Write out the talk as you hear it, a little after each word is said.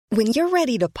When you're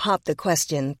ready to pop the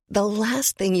question, the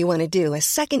last thing you want to do is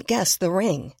second-guess the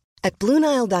ring. At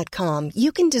BlueNile.com,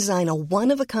 you can design a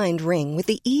one-of-a-kind ring with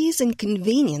the ease and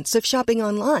convenience of shopping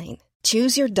online.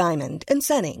 Choose your diamond and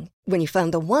setting. When you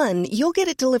find the one, you'll get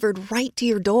it delivered right to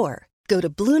your door. Go to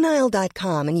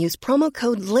BlueNile.com and use promo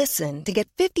code LISTEN to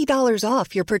get $50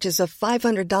 off your purchase of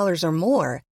 $500 or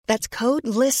more. That's code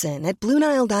LISTEN at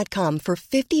BlueNile.com for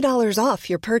 $50 off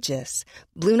your purchase.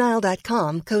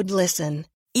 BlueNile.com, code LISTEN.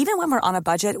 Even when we're on a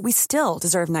budget, we still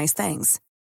deserve nice things.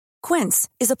 Quince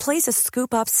is a place to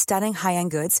scoop up stunning high-end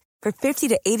goods for 50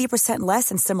 to 80% less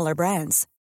than similar brands.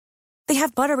 They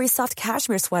have buttery soft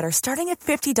cashmere sweaters starting at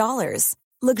 $50,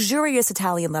 luxurious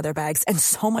Italian leather bags, and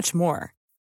so much more.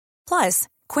 Plus,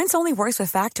 Quince only works with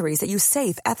factories that use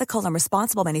safe, ethical, and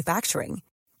responsible manufacturing.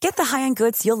 Get the high-end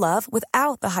goods you'll love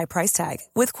without the high price tag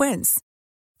with Quince.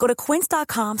 Go to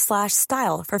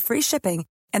quince.com/style for free shipping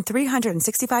and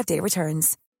 365-day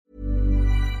returns.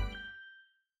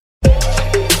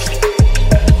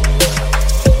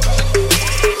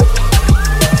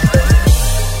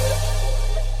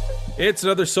 It's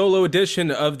another solo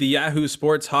edition of the Yahoo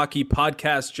Sports Hockey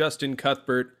Podcast. Justin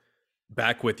Cuthbert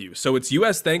back with you. So it's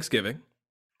U.S. Thanksgiving,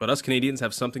 but us Canadians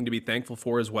have something to be thankful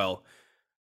for as well.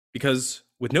 Because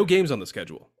with no games on the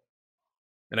schedule,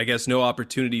 and I guess no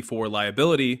opportunity for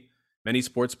liability, many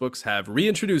sportsbooks have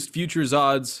reintroduced futures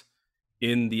odds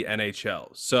in the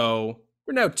NHL. So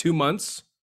we're now 2 months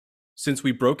since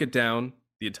we broke it down,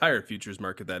 the entire futures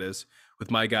market that is,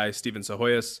 with my guy, Steven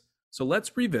Sahoyas. So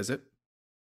let's revisit,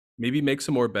 maybe make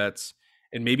some more bets,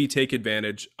 and maybe take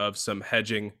advantage of some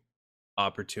hedging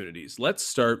opportunities. Let's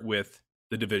start with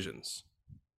the divisions.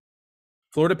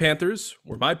 Florida Panthers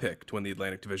were my pick to win the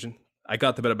Atlantic Division. I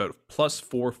got them at about plus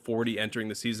 440 entering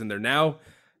the season. They're now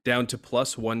down to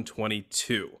plus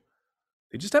 122.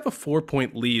 They just have a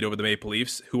 4-point lead over the Maple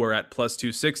Leafs, who are at plus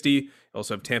 260. You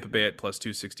also have Tampa Bay at plus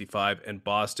 265 and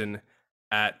Boston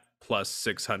at plus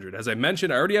 600. As I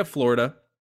mentioned, I already have Florida,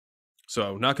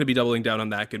 so not going to be doubling down on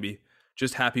that. Going to be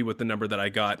just happy with the number that I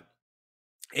got.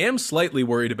 Am slightly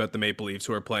worried about the Maple Leafs,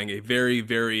 who are playing a very,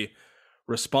 very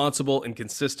responsible and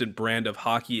consistent brand of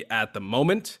hockey at the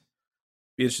moment.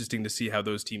 Be interesting to see how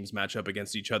those teams match up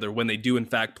against each other when they do in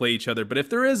fact play each other. But if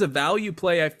there is a value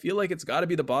play, I feel like it's got to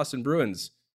be the Boston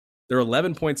Bruins. They're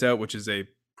 11 points out, which is a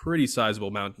pretty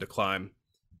sizable mountain to climb.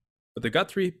 But they've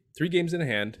got three games in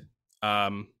hand.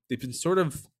 They've been sort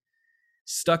of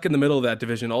stuck in the middle of that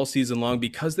division all season long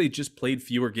because they just played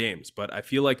fewer games. But I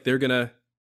feel like they're going to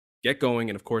get going,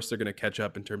 and of course they're going to catch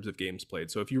up in terms of games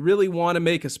played. So if you really want to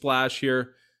make a splash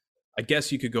here, I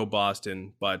guess you could go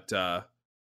Boston, but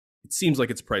it seems like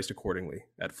it's priced accordingly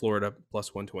at Florida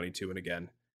plus 122, and again,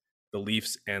 the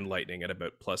Leafs and Lightning at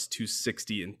about plus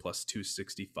 260 and plus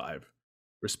 265,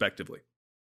 respectively.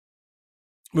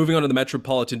 Moving on to the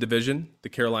Metropolitan Division, the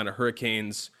Carolina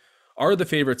Hurricanes are the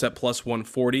favorites at plus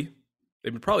 140.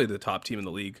 They've been probably the top team in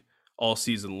the league all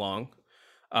season long.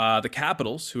 The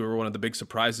Capitals, who are one of the big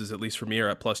surprises, at least for me, are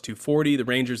at plus 240. The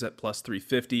Rangers at plus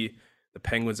 350. The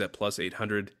Penguins at plus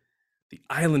 800. The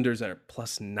Islanders are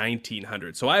plus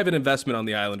 1,900. So I have an investment on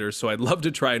the Islanders, so I'd love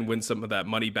to try and win some of that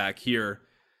money back here.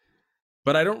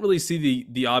 But I don't really see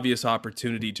the obvious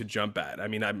opportunity to jump at. I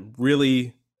mean, I'm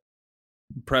really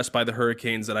impressed by the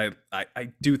Hurricanes that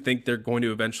I do think they're going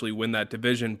to eventually win that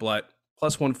division, but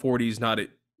plus 140 is not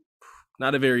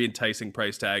a very enticing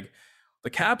price tag. The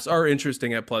Caps are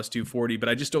interesting at plus 240, but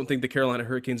I just don't think the Carolina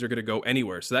Hurricanes are going to go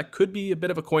anywhere. So that could be a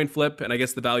bit of a coin flip, and I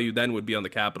guess the value then would be on the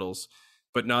Capitals,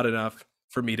 but not enough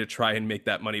for me to try and make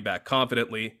that money back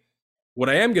confidently. What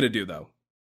I am going to do, though,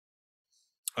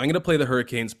 I'm going to play the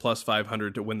Hurricanes plus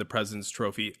 500 to win the President's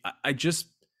Trophy. I just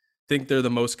think they're the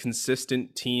most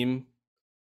consistent team.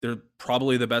 They're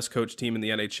probably the best coached team in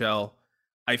the NHL.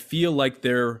 I feel like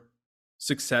their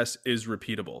success is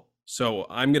repeatable. So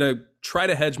I'm going to try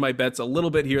to hedge my bets a little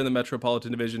bit here in the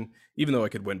Metropolitan Division, even though I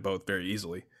could win both very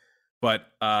easily. But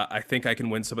I think I can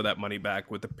win some of that money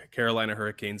back with the Carolina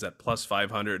Hurricanes at plus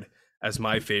 500 as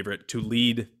my favorite to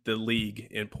lead the league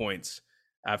in points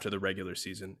after the regular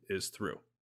season is through.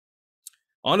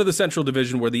 On to the Central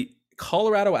Division, where the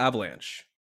Colorado Avalanche,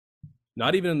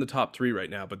 not even in the top three right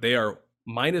now, but they are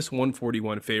minus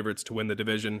 141 favorites to win the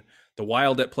division. The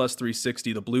Wild at plus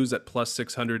 360, the Blues at plus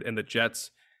 600, and the Jets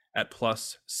at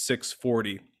plus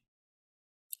 640.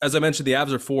 As I mentioned, the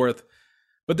Avs are fourth,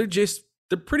 but they're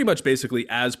pretty much basically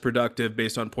as productive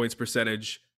based on points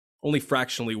percentage, only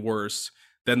fractionally worse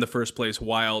than the first place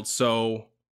Wild. So,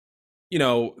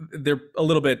 they're a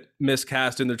little bit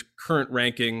miscast in their current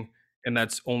ranking, and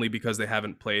that's only because they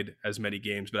haven't played as many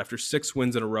games. But after 6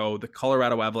 wins in a row, the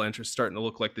Colorado Avalanche are starting to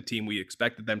look like the team we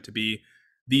expected them to be.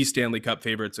 the Stanley Cup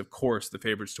favorites, of course, the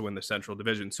favorites to win the Central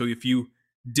Division. So if you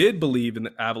did believe in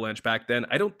the Avalanche back then,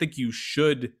 I don't think you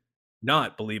should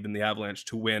not believe in the Avalanche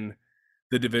to win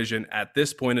the division at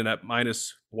this point. And at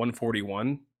minus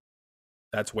 141,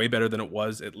 that's way better than it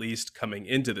was at least coming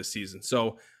into the season.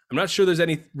 So I'm not sure there's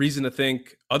any reason to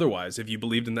think otherwise. If you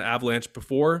believed in the Avalanche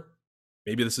before,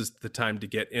 maybe this is the time to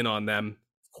get in on them.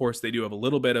 Of course, they do have a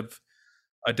little bit of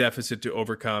a deficit to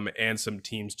overcome and some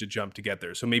teams to jump to get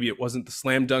there. So maybe it wasn't the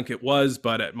slam dunk it was,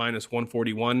 but at minus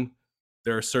 141,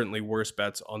 there are certainly worse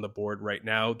bets on the board right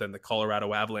now than the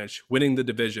Colorado Avalanche winning the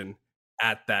division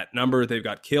at that number. They've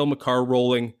got Cale Makar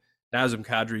rolling. Nazem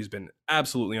Kadri's been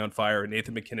absolutely on fire.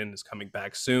 Nathan MacKinnon is coming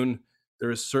back soon.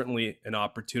 There is certainly an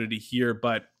opportunity here,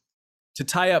 but to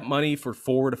tie up money for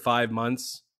 4 to 5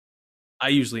 months, I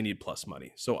usually need plus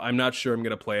money. So I'm not sure I'm going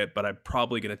to play it, but I'm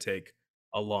probably going to take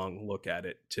a long look at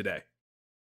it today.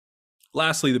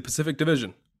 Lastly, the Pacific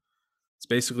Division. It's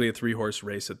basically a 3-horse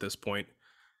race at this point.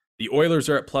 The Oilers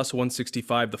are at plus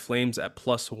 165, the Flames at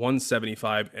plus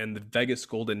 175, and the Vegas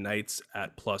Golden Knights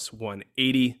at plus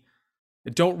 180. I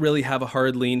don't really have a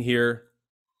hard lean here.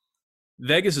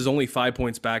 Vegas is only 5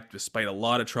 points back despite a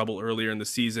lot of trouble earlier in the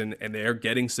season, and they are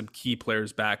getting some key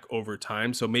players back over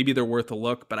time, so maybe they're worth a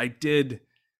look, but I did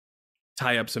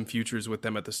tie up some futures with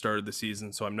them at the start of the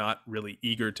season, so I'm not really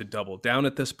eager to double down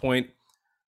at this point.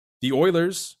 The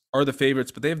Oilers are the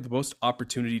favorites, but they have the most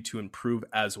opportunity to improve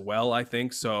as well, I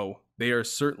think, so they are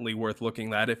certainly worth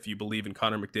looking at if you believe in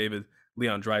Connor McDavid,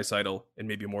 Leon Draisaitl, and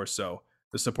maybe more so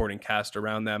the supporting cast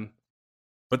around them.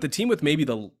 But the team with maybe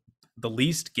the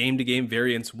least game-to-game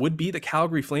variance would be the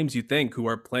Calgary Flames, you think, who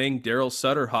are playing Daryl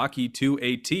Sutter hockey to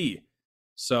a T.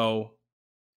 So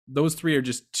those three are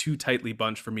just too tightly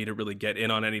bunched for me to really get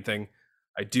in on anything.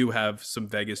 I do have some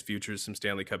Vegas futures, some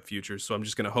Stanley Cup futures, so I'm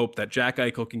just going to hope that Jack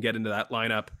Eichel can get into that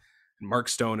lineup, and Mark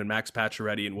Stone and Max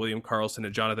Pacioretty and William Karlsson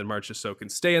and Jonathan Marchessault can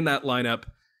stay in that lineup,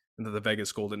 and that the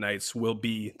Vegas Golden Knights will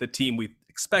be the team we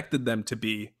expected them to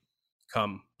be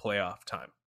come playoff time.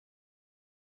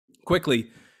 Quickly,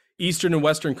 Eastern and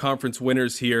Western Conference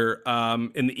winners here.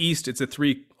 In the East, it's a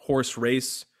 3-horse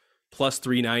race, plus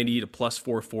 390 to plus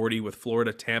 440 with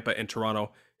Florida, Tampa, and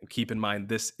Toronto. And keep in mind,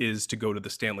 this is to go to the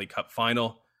Stanley Cup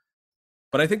final.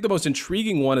 But I think the most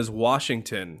intriguing one is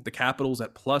Washington. The Capitals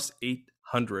at plus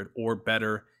 800 or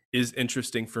better is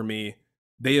interesting for me.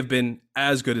 They have been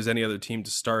as good as any other team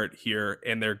to start here,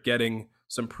 and they're getting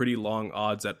some pretty long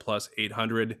odds at plus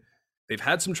 800. They've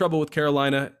had some trouble with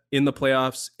Carolina in the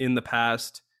playoffs in the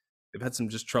past. They've had some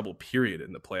just trouble, period,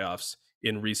 in the playoffs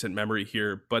in recent memory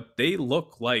here, but they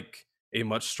look like a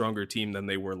much stronger team than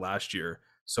they were last year.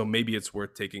 So maybe it's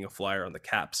worth taking a flyer on the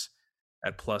Caps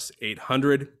at plus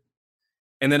 800.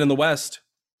 And then in the West,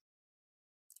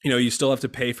 you still have to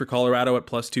pay for Colorado at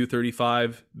plus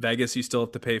 235. Vegas, you still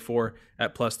have to pay for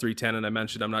at plus 310. And I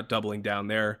mentioned I'm not doubling down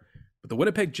there. But the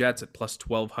Winnipeg Jets at plus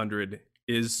 1200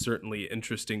 is certainly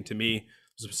interesting to me.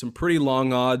 There's some pretty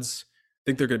long odds. I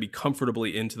think they're going to be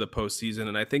comfortably into the postseason.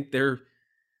 And I think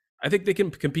they can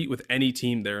compete with any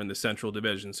team there in the Central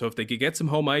Division. So if they could get some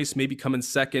home ice, maybe come in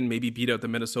second, maybe beat out the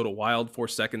Minnesota Wild for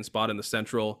second spot in the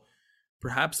Central,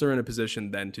 perhaps they're in a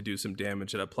position then to do some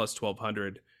damage at a plus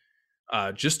 1200.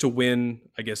 Just to win,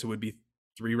 I guess it would be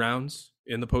 3 rounds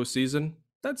in the postseason.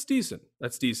 That's decent.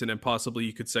 And possibly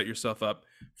you could set yourself up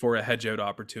for a hedge out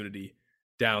opportunity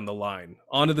down the line.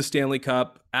 On to the Stanley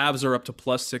Cup. Avs are up to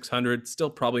plus 600.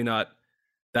 Still probably not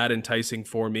that enticing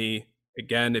for me.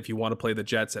 Again, if you want to play the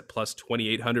Jets at plus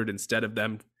 2,800 instead of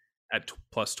them at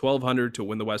plus 1,200 to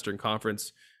win the Western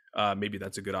Conference, maybe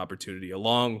that's a good opportunity. A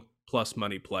long plus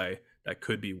money play that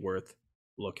could be worth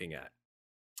looking at.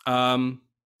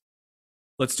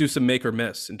 Let's do some make or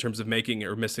miss in terms of making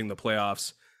or missing the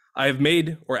playoffs. I have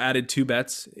made or added 2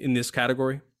 bets in this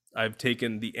category. I've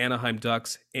taken the Anaheim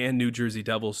Ducks and New Jersey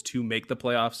Devils to make the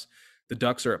playoffs. The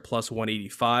Ducks are at plus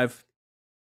 185.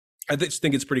 I just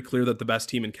think it's pretty clear that the best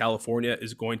team in California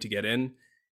is going to get in.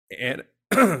 And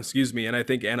excuse me, and I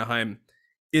think Anaheim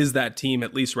is that team,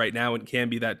 at least right now, and can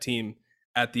be that team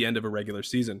at the end of a regular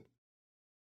season.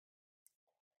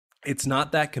 It's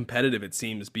not that competitive, it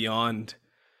seems, beyond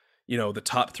the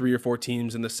top 3 or 4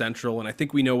 teams in the Central. And I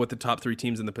think we know what the top 3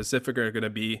 teams in the Pacific are going to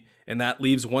be. And that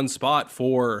leaves one spot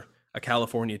for a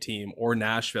California team or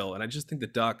Nashville. And I just think the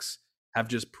Ducks have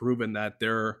just proven that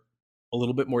they're a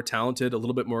little bit more talented, a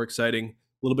little bit more exciting, a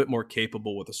little bit more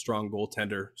capable with a strong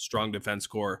goaltender, strong defense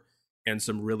core, and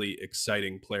some really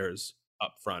exciting players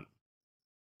up front.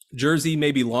 Jersey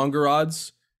may be longer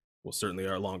odds. Well, certainly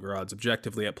are longer odds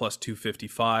objectively at plus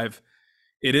 255.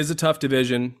 It is a tough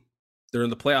division. They're in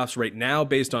the playoffs right now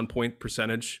based on point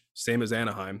percentage, same as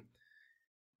Anaheim.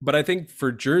 But I think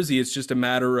for Jersey, it's just a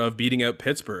matter of beating out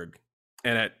Pittsburgh.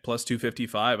 And at plus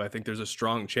 255, I think there's a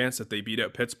strong chance that they beat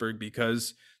out Pittsburgh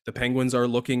because the Penguins are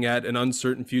looking at an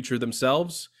uncertain future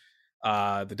themselves.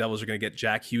 The Devils are going to get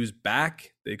Jack Hughes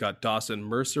back. They got Dawson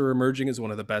Mercer emerging as one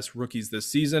of the best rookies this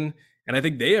season. And I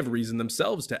think they have reason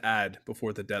themselves to add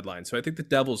before the deadline. So I think the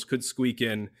Devils could squeak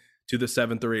in to the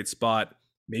 7th or 8th spot,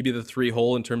 maybe the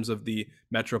 3-hole in terms of the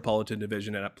Metropolitan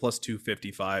Division. And at plus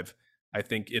 255, I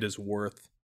think it is worth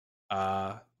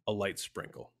a light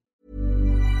sprinkle.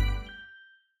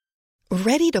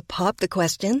 Ready to pop the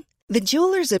question? The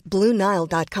jewelers at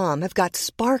BlueNile.com have got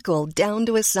sparkle down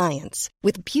to a science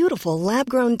with beautiful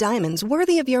lab-grown diamonds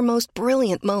worthy of your most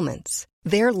brilliant moments.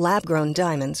 Their lab-grown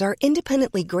diamonds are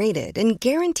independently graded and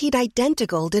guaranteed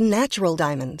identical to natural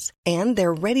diamonds, and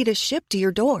they're ready to ship to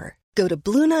your door. Go to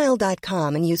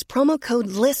BlueNile.com and use promo code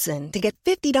LISTEN to get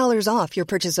 $50 off your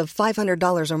purchase of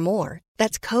 $500 or more.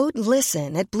 That's code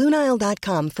LISTEN at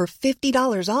BlueNile.com for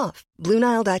 $50 off.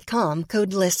 BlueNile.com,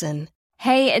 code LISTEN.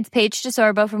 Hey, it's Paige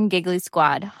DeSorbo from Giggly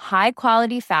Squad. High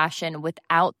quality fashion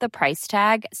without the price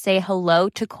tag. Say hello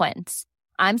to Quince.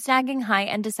 I'm snagging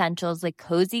high-end essentials like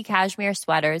cozy cashmere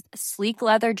sweaters, sleek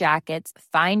leather jackets,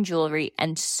 fine jewelry,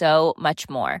 and so much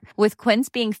more. With Quince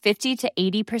being 50 to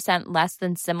 80% less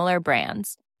than similar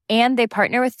brands. And they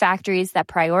partner with factories that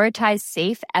prioritize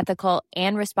safe, ethical,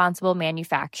 and responsible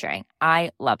manufacturing. I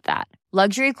love that.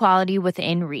 Luxury quality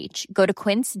within reach. Go to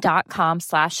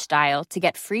quince.com/style to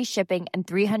get free shipping and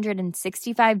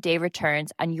 365-day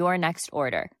returns on your next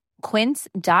order.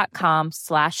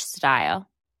 Quince.com/style.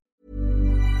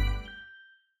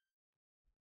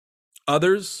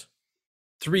 Others,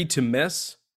 3 to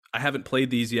miss. I haven't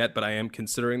played these yet, but I am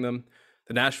considering them.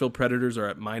 The Nashville Predators are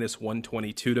at minus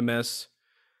 122 to miss.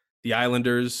 The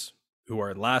Islanders, who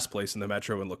are in last place in the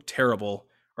Metro and look terrible,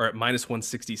 are at minus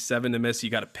 167 to miss. You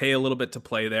got to pay a little bit to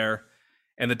play there.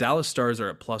 And the Dallas Stars are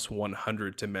at plus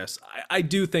 100 to miss. I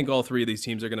do think all three of these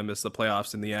teams are going to miss the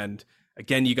playoffs in the end.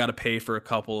 Again, you got to pay for a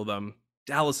couple of them.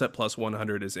 Dallas at plus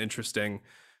 100 is interesting.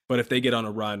 But if they get on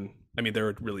a run, I mean, they're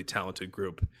a really talented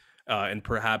group. And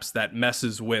perhaps that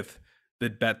messes with the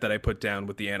bet that I put down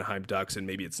with the Anaheim Ducks, and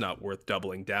maybe it's not worth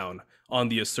doubling down on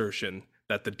the assertion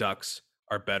that the Ducks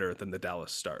are better than the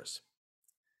Dallas Stars.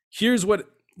 Here's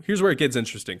where it gets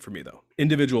interesting for me, though.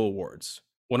 Individual awards.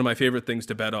 One of my favorite things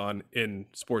to bet on in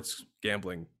sports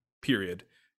gambling, period,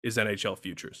 is NHL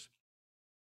futures.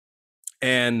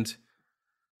 And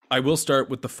I will start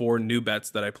with the 4 new bets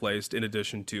that I placed in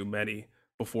addition to many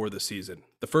before the season.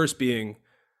 The first being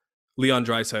Leon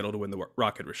Draisaitl to win the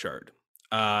Rocket Richard.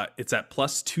 It's at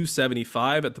plus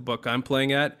 275 at the book I'm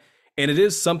playing at. And it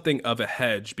is something of a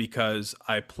hedge because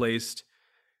I placed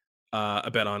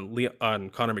a bet on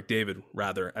Connor McDavid,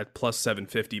 rather, at plus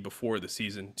 750 before the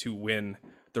season to win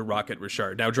the Rocket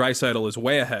Richard. Now, Draisaitl is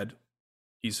way ahead.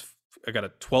 I got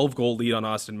a 12-goal lead on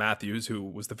Austin Matthews, who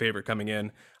was the favorite coming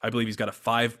in. I believe he's got a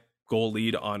 5-goal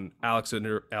lead on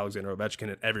Alexander Ovechkin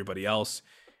and everybody else.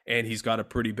 And he's got a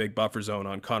pretty big buffer zone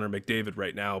on Connor McDavid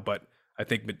right now, but I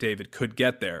think McDavid could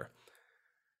get there.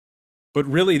 But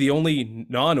really, the only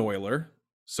non-Oiler,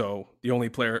 so the only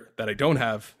player that I don't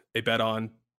have a bet on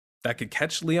that could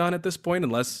catch Leon at this point,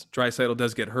 unless Draisaitl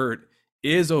does get hurt,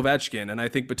 is Ovechkin. And I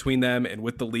think between them and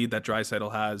with the lead that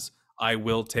Draisaitl has, I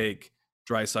will take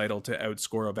Draisaitl to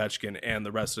outscore Ovechkin and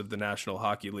the rest of the National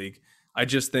Hockey League. I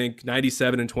just think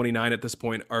 97 and 29 at this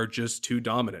point are just too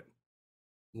dominant.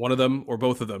 One of them or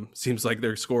both of them seems like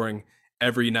they're scoring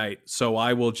every night. So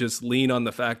I will just lean on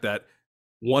the fact that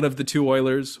one of the two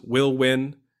Oilers will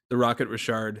win the Rocket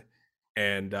Richard.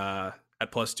 And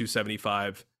at plus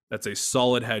 275, that's a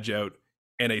solid hedge out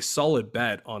and a solid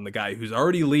bet on the guy who's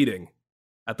already leading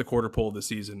at the quarter pole of the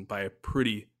season by a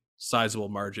pretty sizable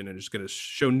margin and is going to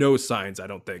show no signs, I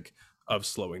don't think, of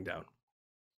slowing down.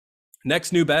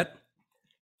 Next new bet,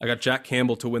 I got Jack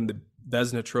Campbell to win the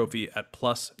Vezina Trophy at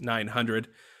plus 900.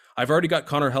 I've already got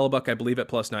Connor Hellebuyck, I believe, at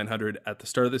plus 900 at the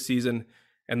start of the season,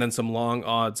 and then some long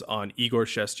odds on Igor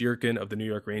Shesterkin of the New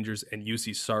York Rangers and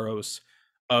Juuse Saros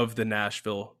of the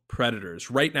Nashville Predators.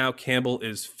 Right now, Campbell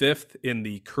is 5th in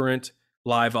the current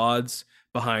live odds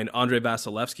behind Andrei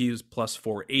Vasilevsky, who's plus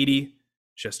 480,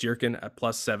 Shesterkin at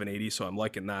plus 780, so I'm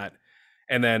liking that.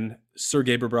 And then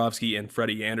Sergei Bobrovsky and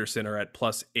Freddie Anderson are at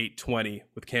plus 820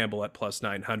 with Campbell at plus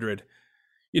 900.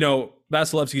 You know,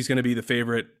 Vasilevsky's going to be the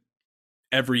favorite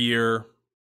every year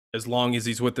as long as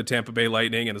he's with the Tampa Bay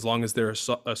Lightning and as long as they're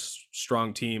a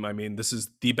strong team. I mean, this is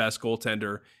the best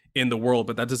goaltender in the world,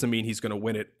 but that doesn't mean he's going to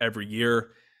win it every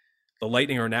year. The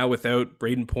Lightning are now without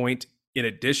Braden Point in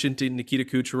addition to Nikita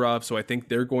Kucherov, so I think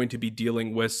they're going to be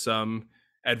dealing with some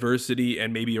adversity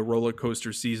and maybe a roller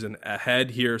coaster season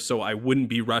ahead here. So I wouldn't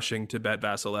be rushing to bet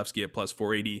Vasilevsky at plus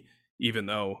 480, even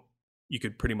though you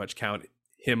could pretty much count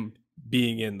him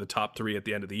being in the top 3 at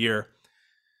the end of the year.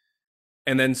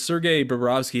 And then Sergei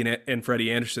Bobrovsky and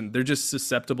Freddie Anderson, they're just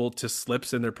susceptible to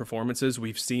slips in their performances.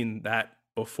 We've seen that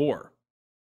before.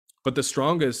 But the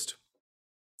strongest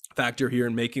factor here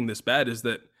in making this bet is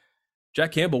that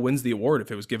Jack Campbell wins the award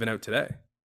if it was given out today.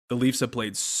 The Leafs have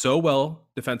played so well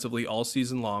defensively all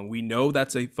season long. We know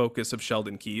that's a focus of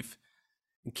Sheldon Keefe.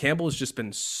 And Campbell has just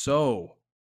been so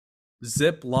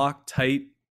zip-lock tight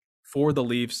for the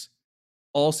Leafs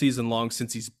all season long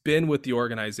since he's been with the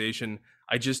organization.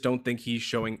 I just don't think he's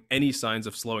showing any signs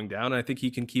of slowing down. I think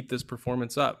he can keep this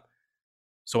performance up.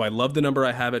 So I love the number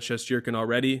I have at Shesterkin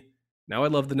already. Now I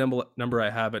love the number I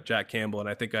have at Jack Campbell, and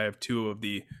I think I have 2 of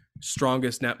the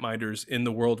strongest netminders in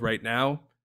the world right now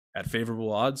at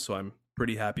favorable odds, so I'm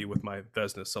pretty happy with my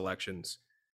Vezina selections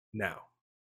now.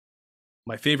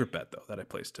 My favorite bet, though, that I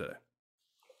placed today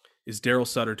is Daryl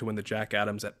Sutter to win the Jack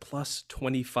Adams at plus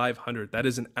 2,500. That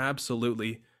is an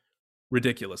absolutely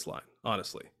ridiculous line,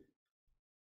 honestly.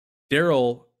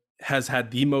 Daryl has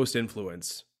had the most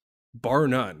influence, bar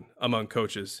none, among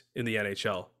coaches in the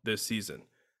NHL this season.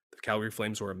 The Calgary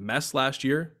Flames were a mess last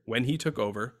year when he took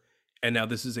over, and now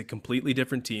this is a completely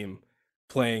different team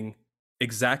playing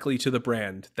exactly to the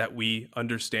brand that we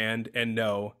understand and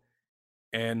know,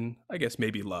 and I guess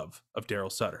maybe love, of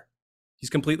Daryl Sutter. He's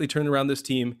completely turned around this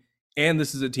team, and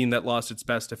this is a team that lost its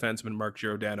best defenseman, Mark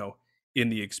Giordano, in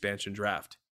the expansion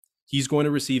draft. He's going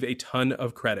to receive a ton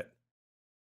of credit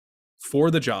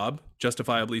for the job,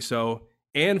 justifiably so,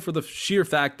 and for the sheer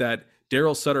fact that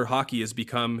Daryl Sutter hockey has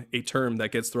become a term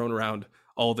that gets thrown around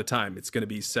all the time. It's going to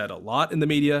be said a lot in the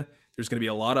media. There's going to be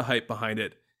a lot of hype behind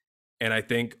it. And I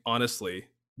think, honestly,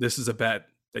 this is a bet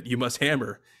that you must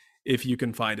hammer if you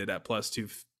can find it at plus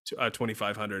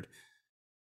 2,500.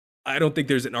 I don't think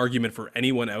there's an argument for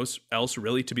anyone else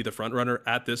really to be the front runner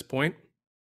at this point.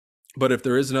 But if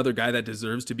there is another guy that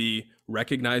deserves to be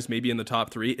recognized, maybe in the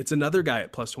top 3, it's another guy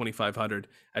at plus 2,500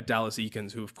 at Dallas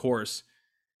Eakins, who, of course,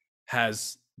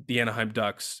 has the Anaheim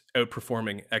Ducks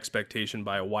outperforming expectation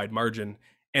by a wide margin.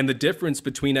 And the difference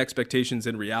between expectations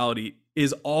and reality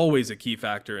is always a key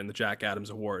factor in the Jack Adams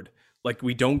Award. Like,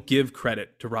 we don't give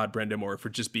credit to Rod Brind'Amour for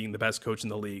just being the best coach in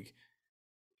the league.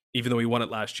 Even though he won it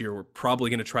last year, we're probably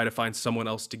going to try to find someone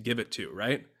else to give it to,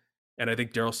 right? And I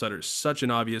think Daryl Sutter is such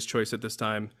an obvious choice at this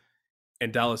time.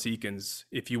 And Dallas Eakins,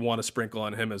 if you want to sprinkle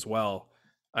on him as well,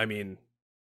 I mean,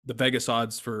 the Vegas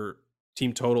odds for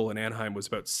team total in Anaheim was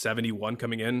about 71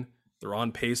 coming in. They're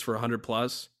on pace for 100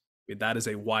 plus. I mean, that is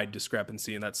a wide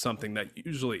discrepancy, and that's something that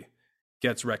usually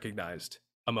gets recognized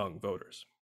among voters.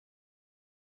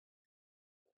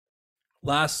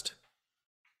 Last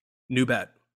new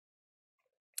bet.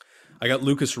 I got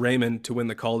Lucas Raymond to win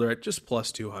the Calder at just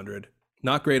plus 200.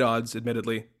 Not great odds,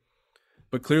 admittedly,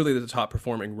 but clearly the top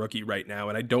performing rookie right now,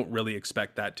 and I don't really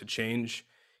expect that to change.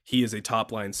 He is a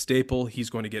top line staple. He's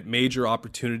going to get major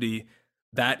opportunity.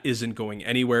 That isn't going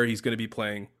anywhere. He's going to be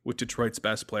playing with Detroit's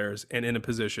best players and in a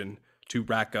position to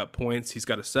rack up points. He's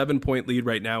got a 7-point lead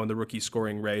right now in the rookie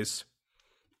scoring race.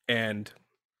 And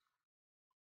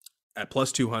at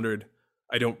plus 200,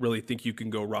 I don't really think you can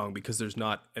go wrong because there's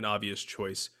not an obvious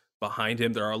choice behind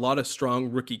him. There are a lot of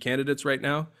strong rookie candidates right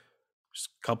now. There's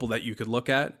a couple that you could look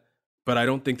at, but I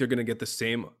don't think they're going to get the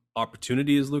same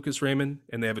opportunity as Lucas Raymond,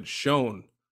 and they haven't shown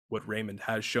what Raymond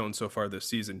has shown so far this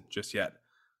season just yet.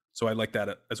 So I like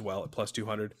that as well at plus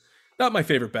 200. Not my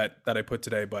favorite bet that I put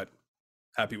today, but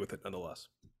happy with it nonetheless.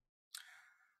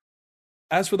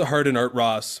 As for the Hart and Art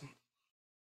Ross,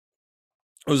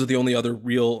 those are the only other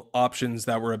real options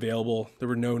that were available. There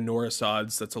were no Norris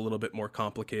odds. That's a little bit more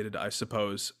complicated, I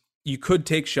suppose. You could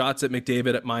take shots at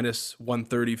McDavid at minus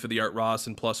 130 for the Art Ross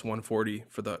and plus 140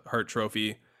 for the Hart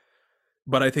Trophy.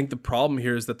 But I think the problem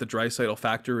here is that the Draisaitl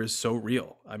factor is so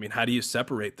real. I mean, how do you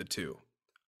separate the two?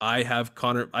 I have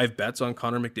bets on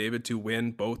Connor McDavid to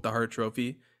win both the Hart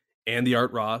Trophy and the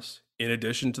Art Ross, in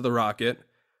addition to the Rocket.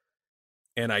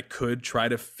 And I could try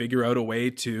to figure out a way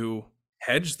to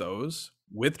hedge those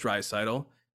with Draisaitl,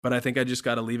 but I think I just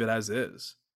got to leave it as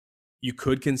is. You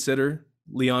could consider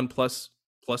Leon plus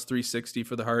 360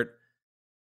 for the Hart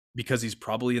because he's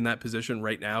probably in that position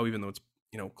right now, even though it's,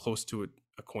 close to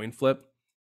a coin flip.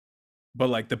 But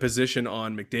like the position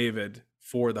on McDavid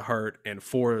for the Hart and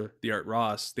for the Art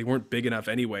Ross, they weren't big enough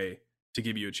anyway to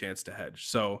give you a chance to hedge.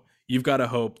 So you've got to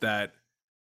hope that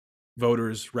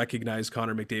voters recognize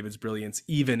Connor McDavid's brilliance,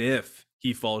 even if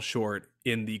he falls short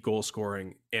in the goal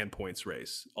scoring and points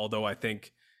race. Although I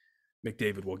think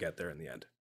McDavid will get there in the end.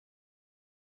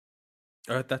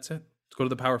 All right, that's it. Let's go to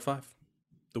the Power 5,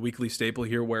 the weekly staple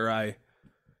here where I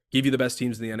give you the best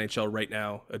teams in the NHL right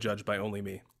now, adjudged by only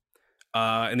me.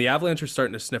 And the Avalanche are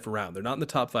starting to sniff around. They're not in the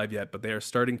top 5 yet, but they are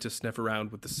starting to sniff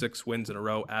around with the 6 wins in a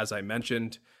row, as I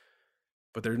mentioned.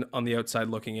 But they're on the outside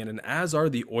looking in, and as are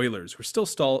the Oilers, who are still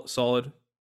solid,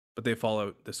 but they fall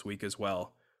out this week as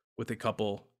well, with a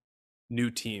couple new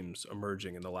teams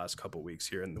emerging in the last couple weeks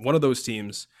here. And one of those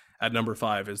teams at number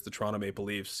 5 is the Toronto Maple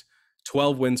Leafs.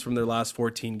 12 wins from their last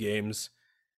 14 games.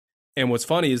 And what's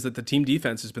funny is that the team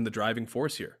defense has been the driving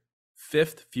force here.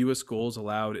 5th fewest goals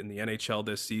allowed in the NHL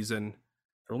this season.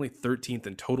 They're only 13th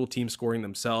in total team scoring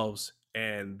themselves,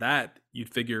 and that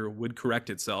you'd figure would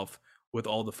correct itself with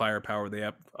all the firepower they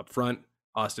have up front.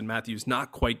 Austin Matthews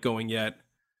not quite going yet.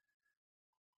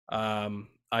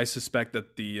 I suspect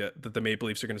that the Maple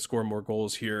Leafs are going to score more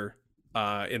goals here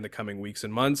in the coming weeks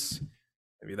and months.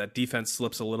 Maybe that defense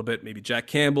slips a little bit. Maybe Jack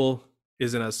Campbell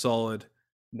isn't as solid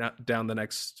down the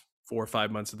next 4 or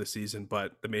 5 months of the season,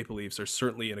 but the Maple Leafs are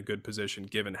certainly in a good position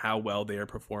given how well they are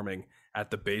performing at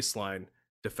the baseline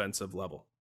defensive level.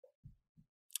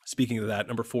 Speaking of that,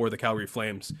 number 4, the Calgary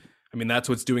Flames. I mean, that's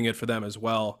what's doing it for them as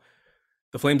well.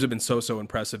 The Flames have been so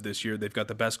impressive this year. They've got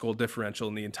the best goal differential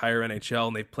in the entire NHL,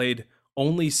 and they've played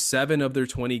only 7 of their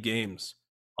 20 games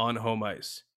on home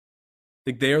ice.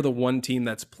 I think they are the one team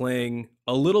that's playing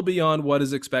a little beyond what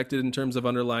is expected in terms of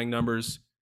underlying numbers,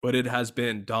 but it has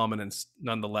been dominance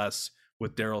nonetheless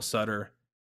with Daryl Sutter.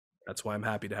 That's why I'm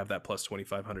happy to have that plus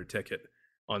 2,500 ticket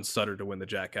on Sutter to win the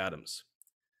Jack Adams.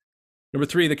 Number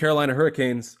 3, the Carolina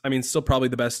Hurricanes. I mean, still probably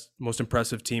the best, most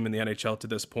impressive team in the NHL to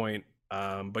this point,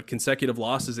 but consecutive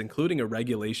losses, including a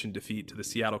regulation defeat to the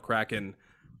Seattle Kraken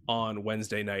on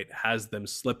Wednesday night, has them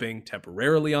slipping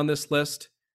temporarily on this list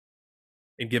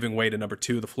and giving way to number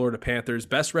 2, the Florida Panthers.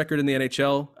 Best record in the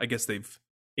NHL. I guess they've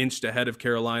inched ahead of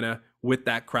Carolina with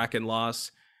that Kraken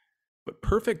loss, but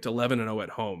perfect 11-0 at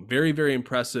home. Very, very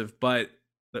impressive, but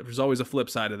there's always a flip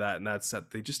side of that, and that's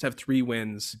that they just have 3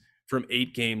 wins from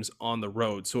 8 games on the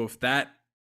road. So if that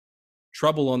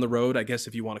trouble on the road, I guess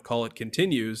if you want to call it,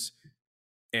 continues,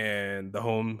 and the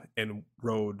home and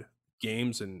road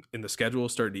games and in the schedule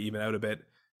start to even out a bit,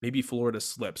 maybe Florida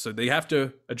slips. So they have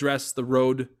to address the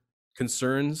road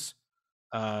concerns,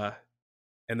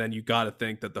 and then you got to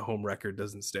think that the home record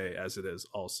doesn't stay as it is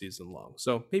all season long.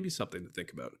 So maybe something to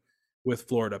think about with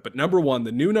Florida. But number 1,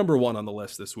 the new number 1 on the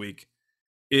list this week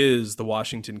is the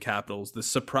Washington Capitals. The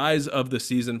surprise of the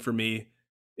season for me,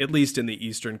 at least in the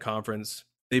Eastern Conference.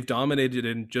 They've dominated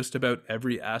in just about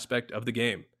every aspect of the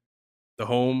game. The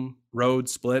home road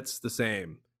splits, the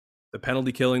same. The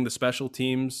penalty killing, the special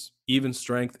teams, even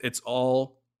strength, it's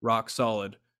all rock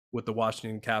solid with the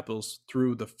Washington Capitals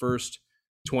through the first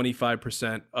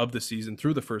 25% of the season,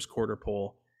 through the first quarter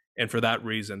poll. And for that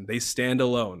reason, they stand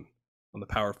alone on the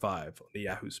Power 5 on the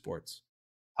Yahoo Sports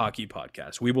Hockey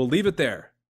Podcast. We will leave it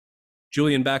there.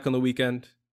 Julian back on the weekend,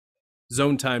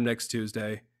 zone time next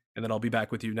Tuesday, and then I'll be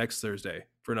back with you next Thursday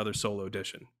for another solo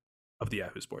edition of the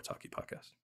Yahoo Sports Hockey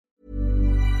Podcast.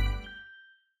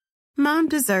 Mom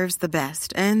deserves the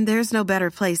best, and there's no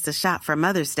better place to shop for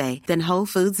Mother's Day than Whole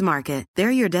Foods Market. They're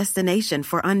your destination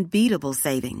for unbeatable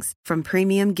savings, from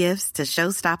premium gifts to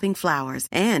show-stopping flowers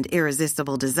and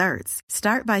irresistible desserts.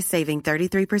 Start by saving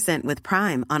 33% with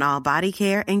Prime on all body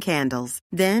care and candles.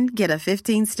 Then get a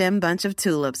 15-stem bunch of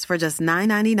tulips for just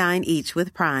 $9.99 each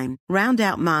with Prime. Round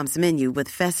out Mom's menu with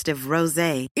festive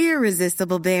rosé,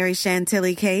 irresistible berry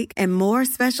chantilly cake, and more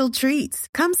special treats.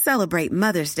 Come celebrate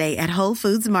Mother's Day at Whole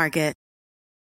Foods Market.